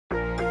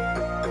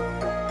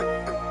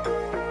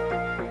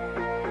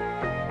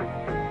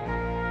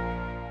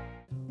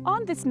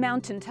On this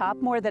mountaintop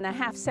more than a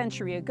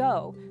half-century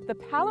ago, the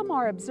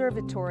Palomar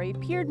Observatory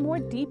peered more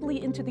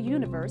deeply into the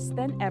universe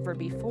than ever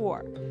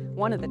before.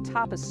 One of the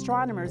top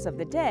astronomers of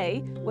the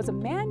day was a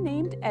man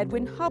named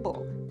Edwin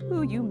Hubble,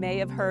 who you may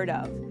have heard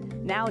of.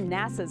 Now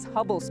NASA's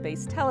Hubble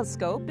Space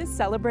Telescope is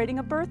celebrating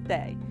a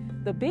birthday,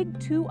 the Big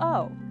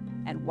 2-0,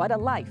 and what a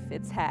life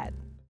it's had.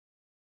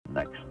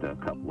 Next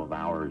couple of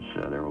hours,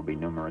 there will be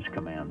numerous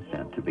commands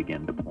sent to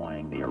begin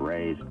deploying the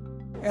arrays.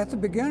 At the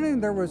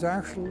beginning, there was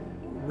actual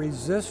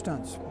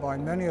resistance by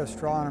many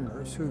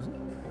astronomers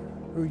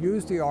who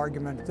used the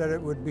argument that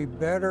it would be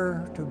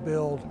better to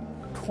build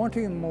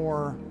 20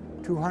 more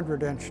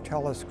 200-inch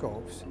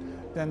telescopes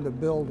than to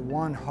build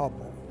one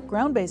Hubble.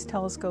 Ground-based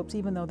telescopes,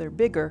 even though they're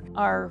bigger,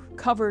 are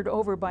covered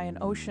over by an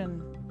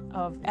ocean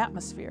of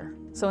atmosphere.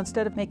 So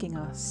instead of making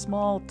a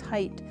small,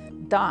 tight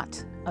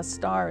dot, a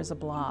star is a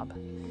blob.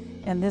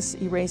 And this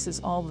erases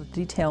all the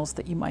details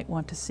that you might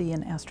want to see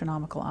in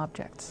astronomical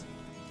objects.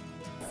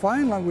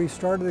 Finally, we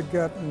started to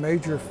get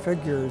major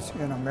figures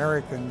in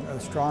American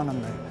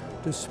astronomy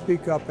to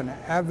speak up and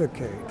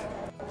advocate.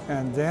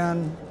 And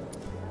then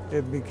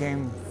it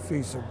became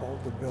feasible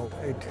to build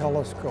a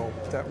telescope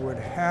that would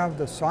have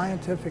the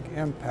scientific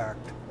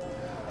impact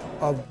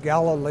of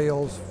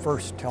Galileo's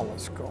first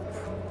telescope.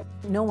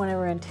 No one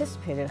ever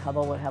anticipated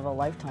Hubble would have a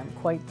lifetime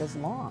quite this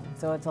long.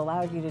 So it's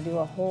allowed you to do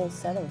a whole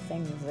set of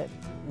things that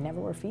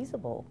never were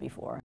feasible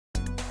before.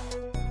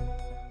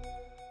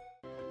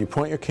 You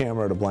point your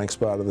camera at a blank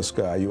spot of the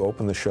sky, you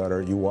open the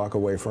shutter, you walk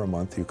away for a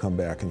month, you come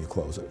back and you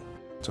close it.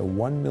 It's a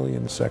 1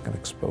 million-second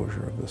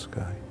exposure of the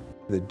sky.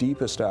 The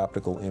deepest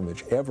optical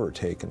image ever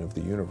taken of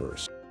the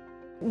universe.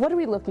 What are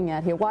we looking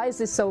at here? Why is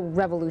this so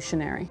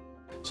revolutionary?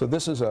 So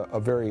this is a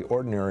very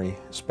ordinary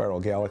spiral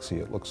galaxy.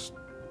 It looks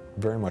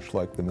very much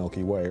like the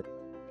Milky Way.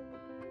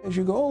 As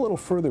you go a little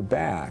further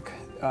back,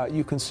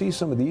 you can see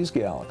some of these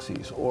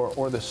galaxies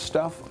or the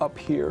stuff up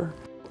here.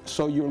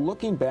 So you're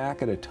looking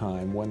back at a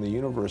time when the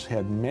universe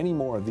had many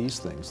more of these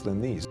things than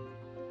these.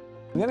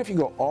 And then if you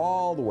go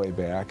all the way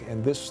back,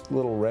 and this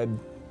little red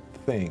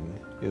thing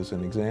is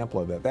an example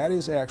of that, that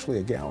is actually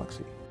a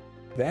galaxy.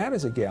 That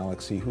is a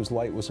galaxy whose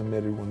light was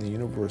emitted when the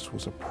universe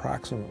was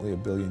approximately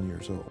 1 billion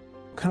years old.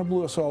 It kind of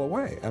blew us all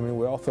away. I mean,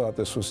 we all thought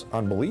this was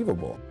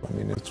unbelievable. I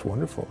mean, it's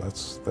wonderful.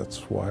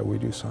 That's why we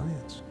do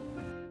science.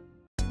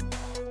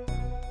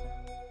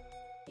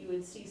 You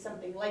would see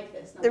something like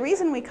this. The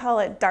reason we call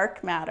it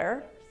dark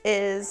matter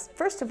is,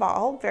 first of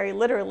all, very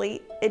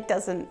literally, it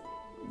doesn't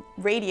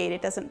radiate, it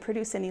doesn't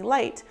produce any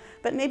light,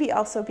 but maybe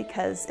also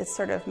because it's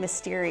sort of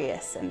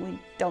mysterious and we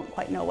don't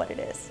quite know what it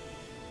is.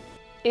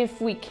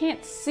 If we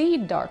can't see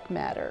dark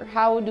matter,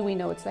 how do we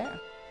know it's there?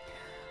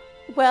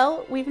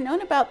 Well, we've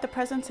known about the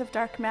presence of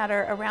dark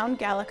matter around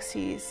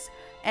galaxies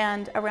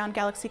and around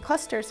galaxy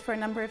clusters for a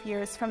number of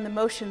years from the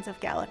motions of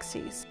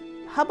galaxies.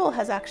 Hubble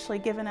has actually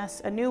given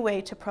us a new way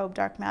to probe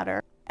dark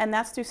matter, and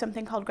that's through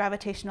something called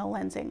gravitational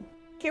lensing.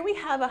 Here we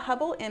have a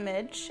Hubble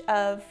image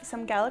of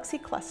some galaxy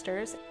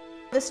clusters.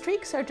 The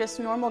streaks are just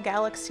normal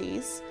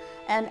galaxies,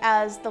 and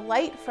as the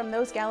light from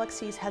those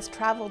galaxies has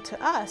traveled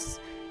to us,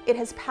 it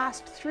has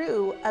passed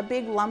through a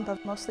big lump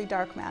of mostly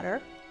dark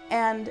matter,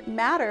 and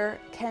matter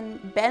can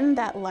bend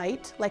that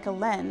light like a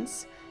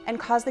lens and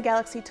cause the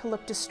galaxy to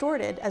look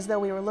distorted as though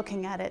we were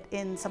looking at it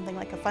in something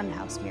like a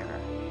funhouse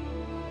mirror.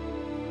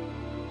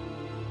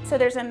 So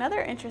there's another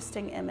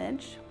interesting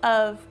image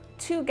of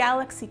two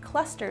galaxy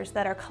clusters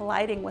that are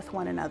colliding with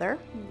one another.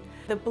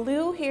 The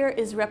blue here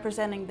is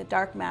representing the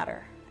dark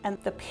matter,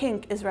 and the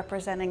pink is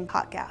representing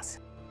hot gas.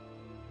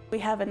 We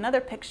have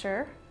another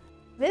picture.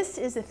 This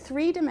is a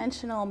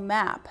three-dimensional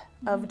map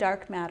of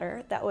dark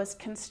matter that was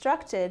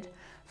constructed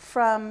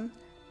from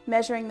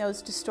measuring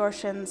those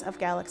distortions of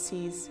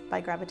galaxies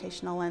by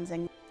gravitational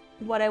lensing.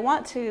 What I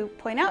want to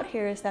point out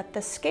here is that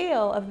the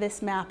scale of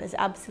this map is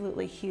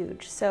absolutely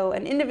huge. So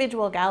an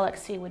individual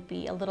galaxy would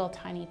be a little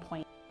tiny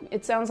point.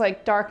 It sounds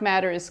like dark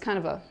matter is kind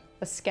of a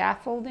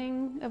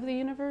scaffolding of the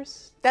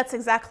universe. That's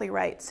exactly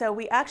right. So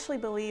we actually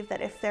believe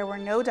that if there were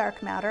no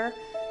dark matter,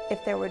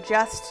 if there were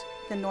just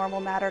the normal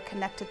matter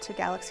connected to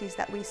galaxies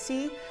that we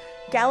see,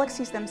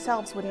 galaxies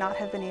themselves would not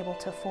have been able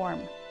to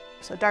form.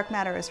 So dark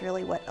matter is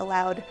really what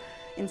allowed,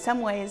 in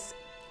some ways,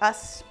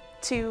 us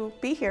to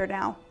be here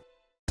now.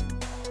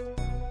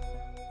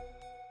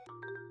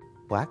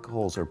 Black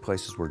holes are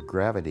places where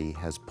gravity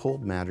has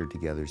pulled matter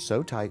together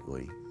so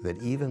tightly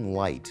that even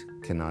light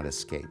cannot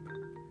escape.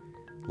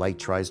 Light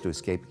tries to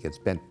escape, it gets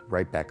bent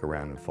right back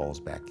around and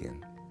falls back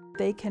in.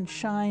 They can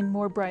shine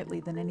more brightly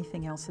than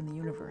anything else in the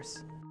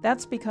universe.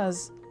 That's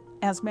because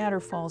as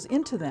matter falls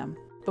into them,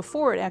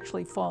 before it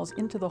actually falls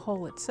into the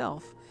hole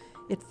itself,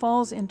 it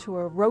falls into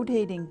a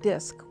rotating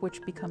disk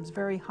which becomes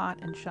very hot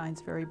and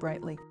shines very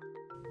brightly.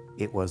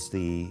 It was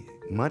the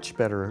much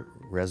better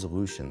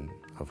resolution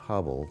of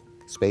Hubble,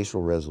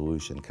 spatial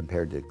resolution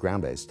compared to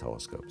ground-based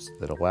telescopes,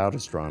 that allowed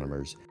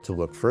astronomers to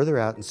look further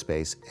out in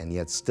space and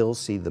yet still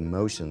see the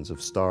motions of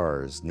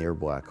stars near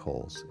black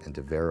holes and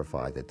to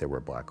verify that there were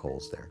black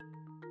holes there.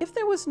 If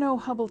there was no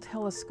Hubble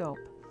telescope,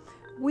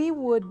 we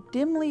would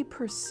dimly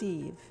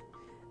perceive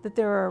that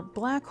there are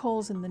black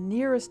holes in the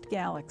nearest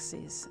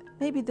galaxies,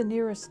 maybe the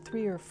nearest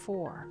 3 or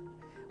 4.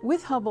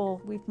 With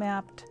Hubble, we've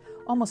mapped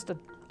almost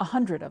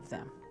 100 of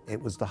them.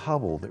 It was the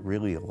Hubble that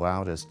really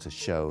allowed us to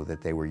show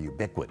that they were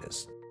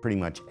ubiquitous. Pretty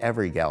much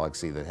every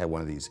galaxy that had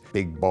one of these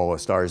big ball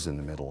of stars in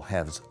the middle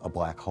has a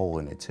black hole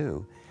in it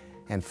too.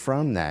 And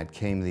from that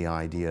came the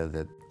idea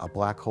that a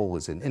black hole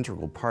is an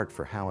integral part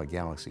for how a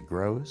galaxy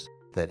grows,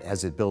 that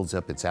as it builds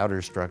up its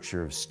outer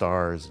structure of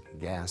stars,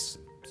 gas,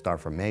 star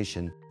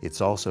formation, it's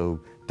also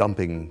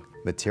dumping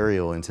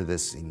material into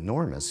this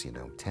enormous,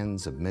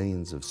 tens of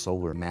millions of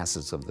solar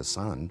masses of the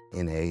sun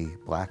in a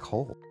black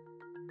hole.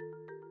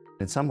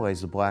 In some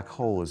ways, the black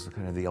hole is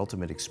kind of the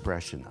ultimate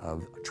expression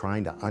of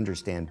trying to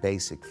understand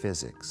basic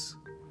physics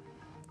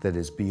that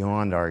is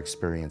beyond our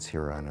experience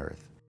here on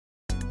Earth.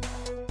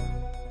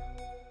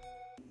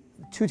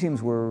 Two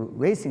teams were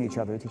racing each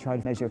other to try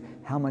to measure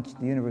how much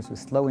the universe was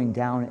slowing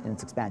down in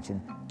its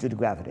expansion due to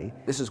gravity.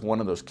 This is one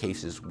of those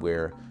cases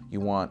where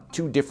you want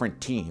two different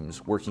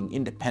teams working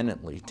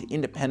independently to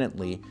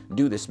independently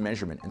do this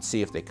measurement and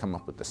see if they come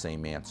up with the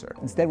same answer.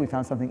 Instead, we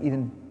found something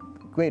even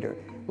greater,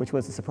 which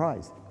was a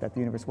surprise that the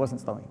universe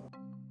wasn't slowing.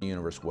 The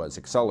universe was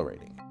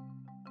accelerating.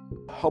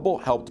 Hubble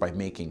helped by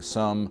making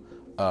some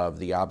of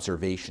the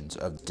observations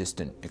of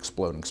distant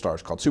exploding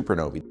stars called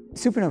supernovae.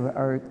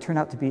 Supernovae turn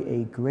out to be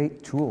a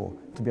great tool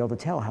to be able to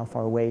tell how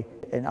far away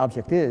an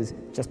object is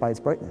just by its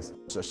brightness.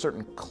 So a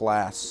certain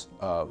class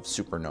of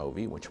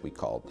supernovae, which we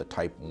call the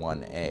type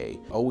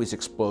 1A, always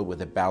explode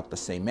with about the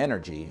same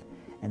energy.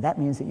 And that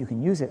means that you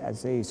can use it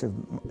as a sort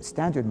of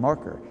standard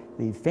marker.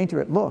 The fainter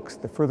it looks,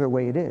 the further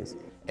away it is.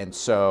 And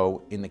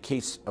so in the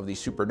case of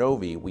these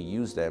supernovae, we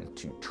use them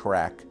to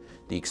track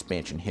the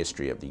expansion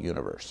history of the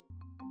universe.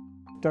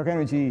 Dark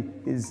energy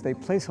is a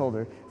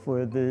placeholder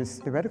for this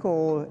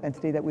theoretical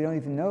entity that we don't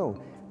even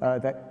know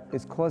that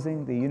is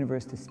causing the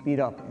universe to speed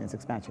up in its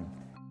expansion.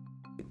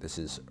 This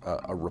is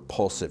a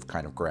repulsive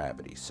kind of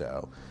gravity.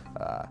 So,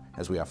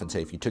 as we often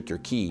say, if you took your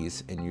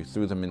keys and you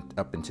threw them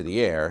up into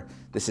the air,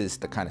 this is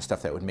the kind of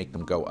stuff that would make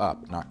them go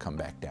up, not come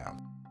back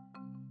down.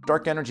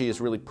 Dark energy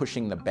is really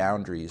pushing the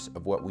boundaries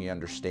of what we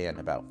understand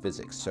about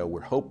physics. So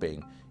we're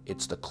hoping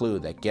it's the clue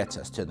that gets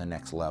us to the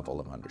next level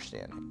of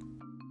understanding.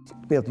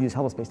 To be able to use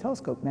Hubble Space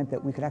Telescope meant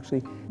that we could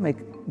actually make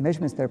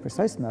measurements that are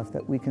precise enough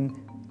that we can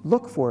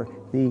look for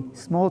the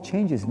small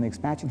changes in the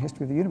expansion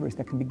history of the universe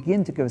that can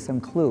begin to give us some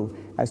clue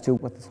as to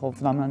what this whole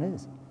phenomenon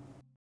is.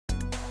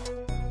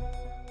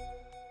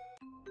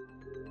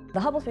 The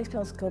Hubble Space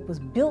Telescope was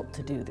built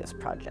to do this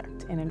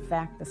project, and in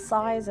fact the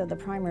size of the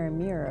primary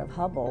mirror of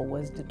Hubble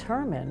was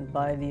determined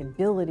by the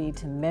ability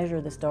to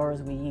measure the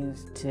stars we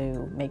used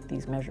to make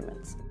these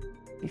measurements.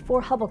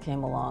 Before Hubble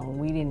came along,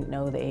 we didn't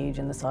know the age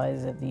and the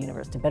size of the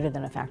universe to better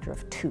than a factor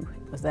of 2.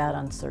 It was that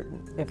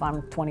uncertain. If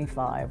I'm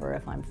 25 or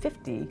if I'm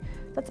 50,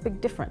 that's a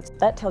big difference.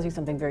 That tells you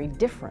something very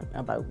different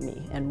about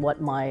me and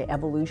what my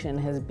evolution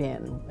has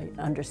been, an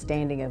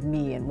understanding of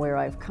me and where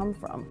I've come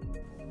from.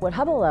 What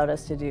Hubble allowed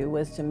us to do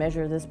was to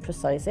measure this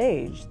precise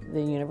age.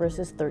 The universe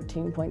is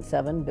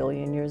 13.7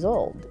 billion years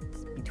old.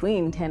 It's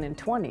between 10 and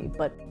 20,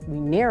 but we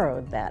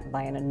narrowed that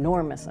by an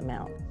enormous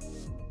amount.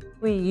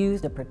 We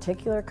used a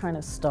particular kind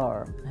of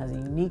star that has a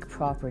unique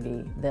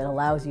property that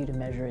allows you to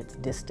measure its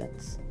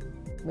distance.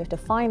 We have to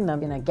find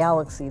them in a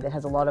galaxy that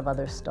has a lot of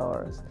other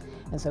stars.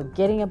 And so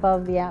getting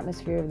above the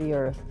atmosphere of the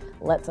Earth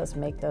lets us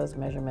make those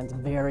measurements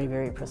very,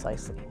 very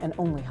precisely. And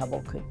only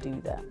Hubble could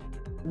do that.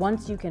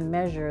 Once you can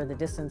measure the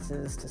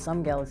distances to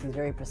some galaxies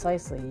very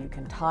precisely, you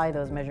can tie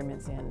those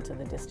measurements into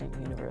the distant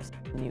universe.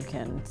 You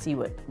can see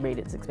what rate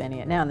it's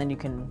expanding at now, and then you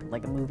can,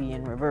 like a movie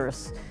in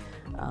reverse,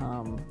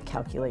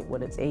 calculate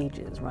what its age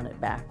is, run it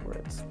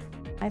backwards.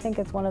 I think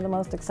it's one of the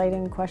most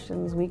exciting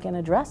questions we can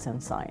address in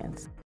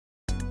science.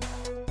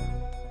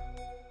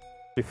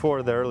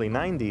 Before the early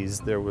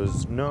 90s, there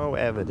was no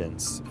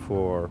evidence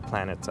for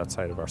planets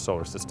outside of our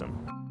solar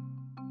system.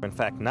 In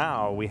fact,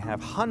 now we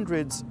have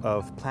hundreds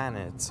of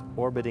planets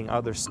orbiting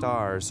other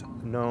stars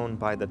known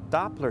by the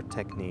Doppler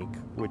technique,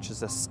 which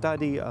is a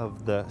study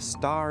of the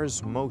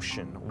star's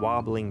motion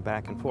wobbling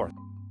back and forth.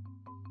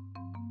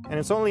 And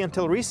it's only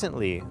until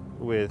recently,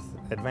 with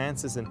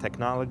advances in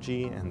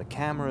technology and the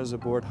cameras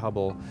aboard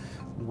Hubble,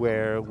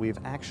 where we've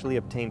actually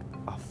obtained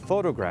a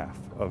photograph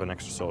of an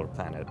extrasolar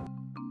planet.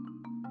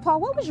 Paul,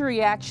 what was your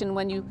reaction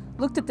when you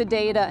looked at the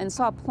data and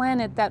saw a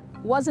planet that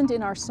wasn't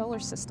in our solar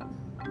system?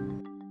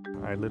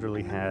 I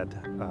literally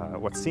had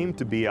what seemed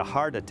to be a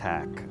heart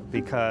attack,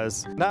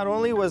 because not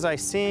only was I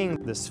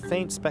seeing this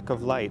faint speck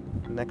of light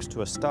next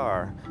to a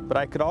star, but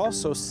I could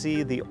also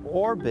see the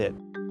orbit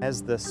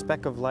as the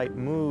speck of light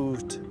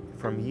moved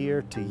from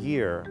year to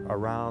year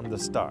around the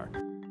star.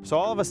 So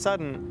all of a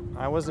sudden,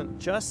 I wasn't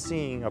just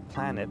seeing a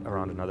planet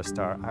around another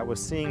star, I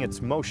was seeing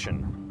its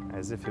motion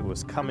as if it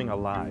was coming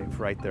alive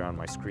right there on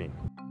my screen.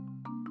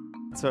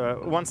 It's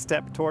one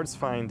step towards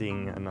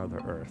finding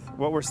another Earth.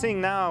 What we're seeing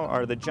now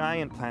are the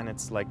giant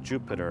planets like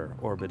Jupiter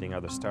orbiting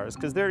other stars,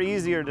 because they're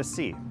easier to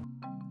see.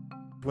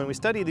 When we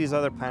study these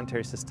other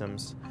planetary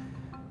systems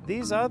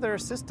these other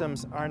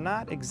systems are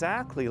not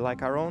exactly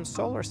like our own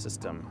solar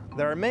system.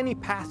 There are many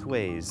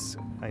pathways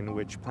in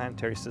which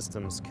planetary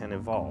systems can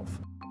evolve.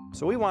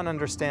 So we want to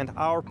understand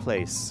our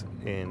place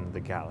in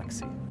the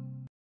galaxy.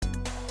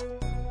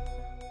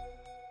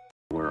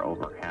 We're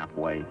over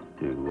halfway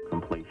to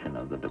completion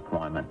of the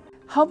deployment.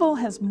 Hubble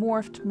has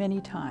morphed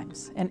many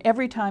times, and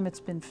every time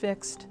it's been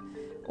fixed,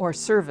 or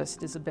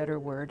serviced is a better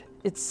word,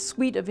 its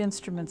suite of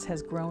instruments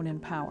has grown in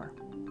power.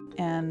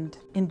 And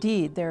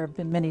indeed, there have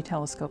been many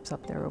telescopes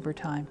up there over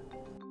time.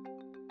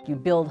 You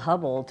build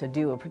Hubble to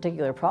do a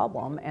particular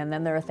problem, and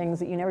then there are things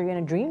that you never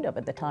even dreamed of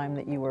at the time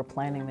that you were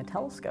planning the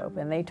telescope,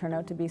 and they turn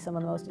out to be some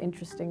of the most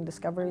interesting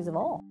discoveries of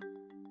all.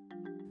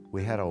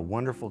 We had a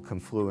wonderful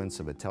confluence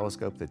of a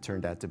telescope that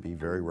turned out to be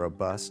very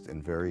robust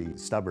and very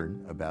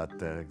stubborn about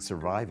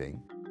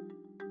surviving,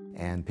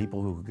 and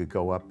people who could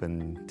go up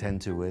and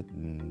tend to it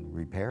and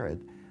repair it.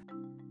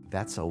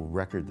 That's a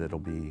record that'll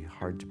be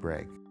hard to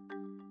break.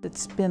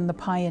 It's been the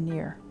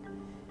pioneer,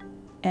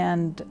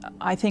 and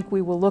I think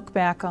we will look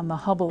back on the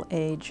Hubble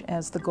age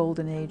as the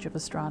golden age of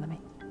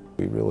astronomy.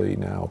 We really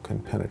now can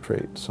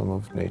penetrate some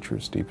of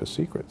nature's deepest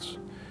secrets,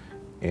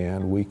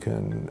 and we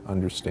can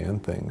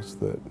understand things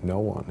that no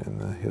one in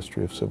the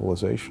history of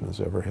civilization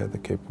has ever had the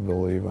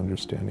capability of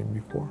understanding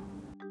before.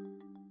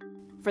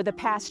 For the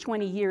past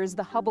 20 years,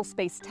 the Hubble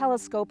Space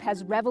Telescope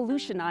has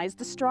revolutionized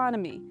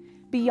astronomy.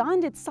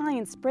 Beyond its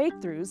science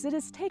breakthroughs, it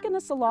has taken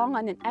us along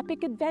on an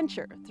epic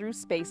adventure through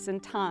space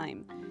and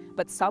time.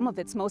 But some of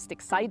its most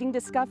exciting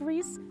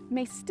discoveries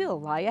may still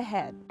lie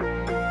ahead.